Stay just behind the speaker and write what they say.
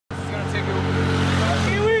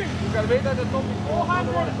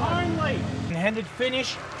Handed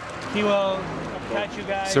finish, he will catch you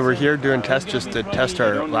guys. So we're here doing tests just to test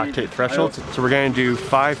our lactate thresholds. So we're going to do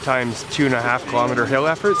 5 times 2.5 kilometer hill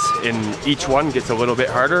efforts, and each one gets a little bit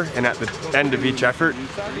harder, and at the end of each effort,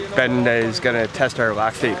 Ben is going to test our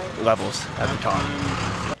lactate levels at the top.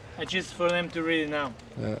 Just for them to read it now.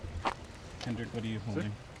 Hendrik, what are you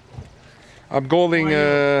holding? I'm holding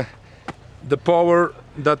the power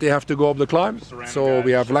that they have to go up the climb. So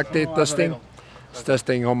we have lactate testing. It's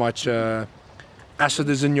testing how much acid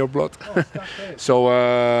is in your blood. So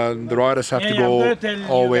the riders have to go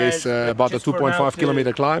always about a 2.5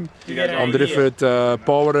 kilometer climb on the different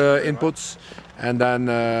power inputs, and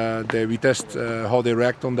then we test how they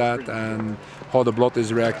react on that and how the blood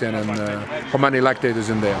is reacting and how many lactate is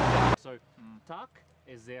in there. So TAC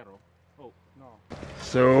is 0. Oh, no.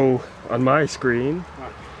 So on my screen,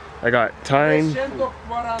 I got time,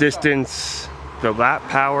 distance, the lap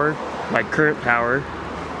power, my current power,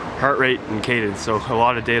 heart rate, and cadence. So a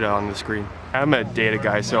lot of data on the screen. I'm a data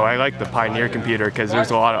guy, so I like the Pioneer computer because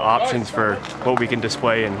there's a lot of options for what we can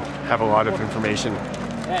display and have a lot of information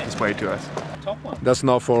displayed to us. That's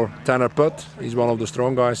now for Tanner Putt. He's one of the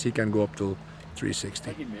strong guys. He can go up to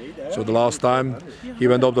 360. So the last time he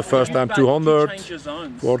went up the first time 200,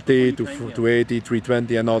 40 to 80,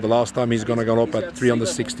 320, and now the last time he's gonna go up at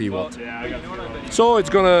 360 watt. So he's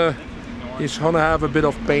gonna have a bit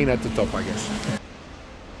of pain at the top, I guess.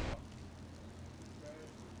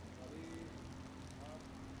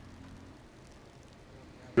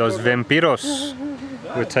 Los Vampiros.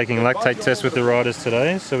 We're taking lactate tests with the riders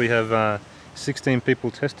today, so we have 16 people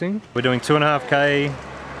testing. We're doing 2.5K,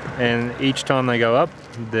 and each time they go up,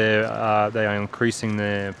 they are increasing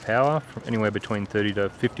their power from anywhere between 30 to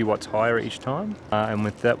 50 watts higher each time. And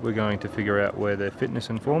with that, we're going to figure out where their fitness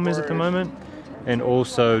and form is at the moment, and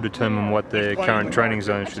also determine what their current training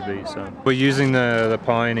zone should be. So we're using the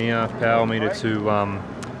Pioneer power meter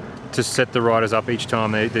to set the riders up each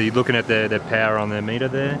time. They're looking at their power on their meter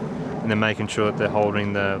there, and they're making sure that they're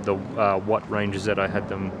holding the watt ranges that I had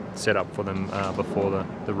them set up for them before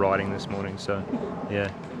the riding this morning. So yeah,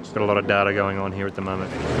 got a lot of data going on here at the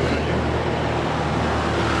moment.